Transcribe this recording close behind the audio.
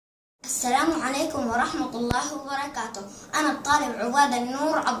السلام عليكم ورحمة الله وبركاته. أنا الطالب عباده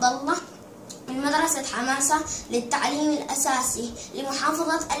النور عبد الله من مدرسة حماسه للتعليم الأساسي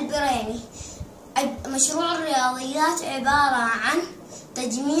لمحافظة البريني. مشروع الرياضيات عبارة عن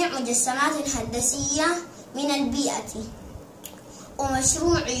تجميع مجسمات هندسية من البيئه،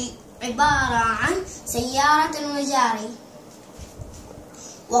 ومشروعي عبارة عن سيارة المجاري.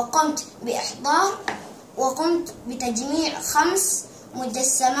 وقمت بتجميع 5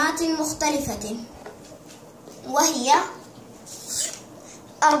 مجسمات مختلفة، وهي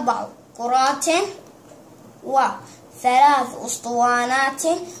 4 كرات و3 أسطوانات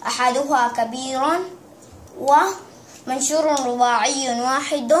أحدها كبير، ومنشور رباعي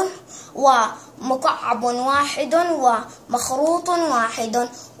واحد، ومكعب واحد، ومخروط واحد،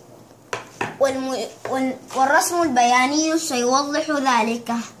 والرسم البياني سيوضح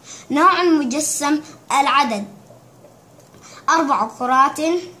ذلك. نوع المجسم: العدد 4 كرات،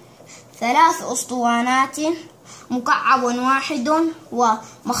 3 أسطوانات، مكعب واحد،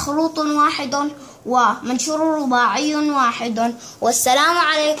 ومخروط واحد، ومنشور رباعي واحد. والسلام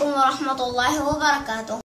عليكم ورحمة الله وبركاته.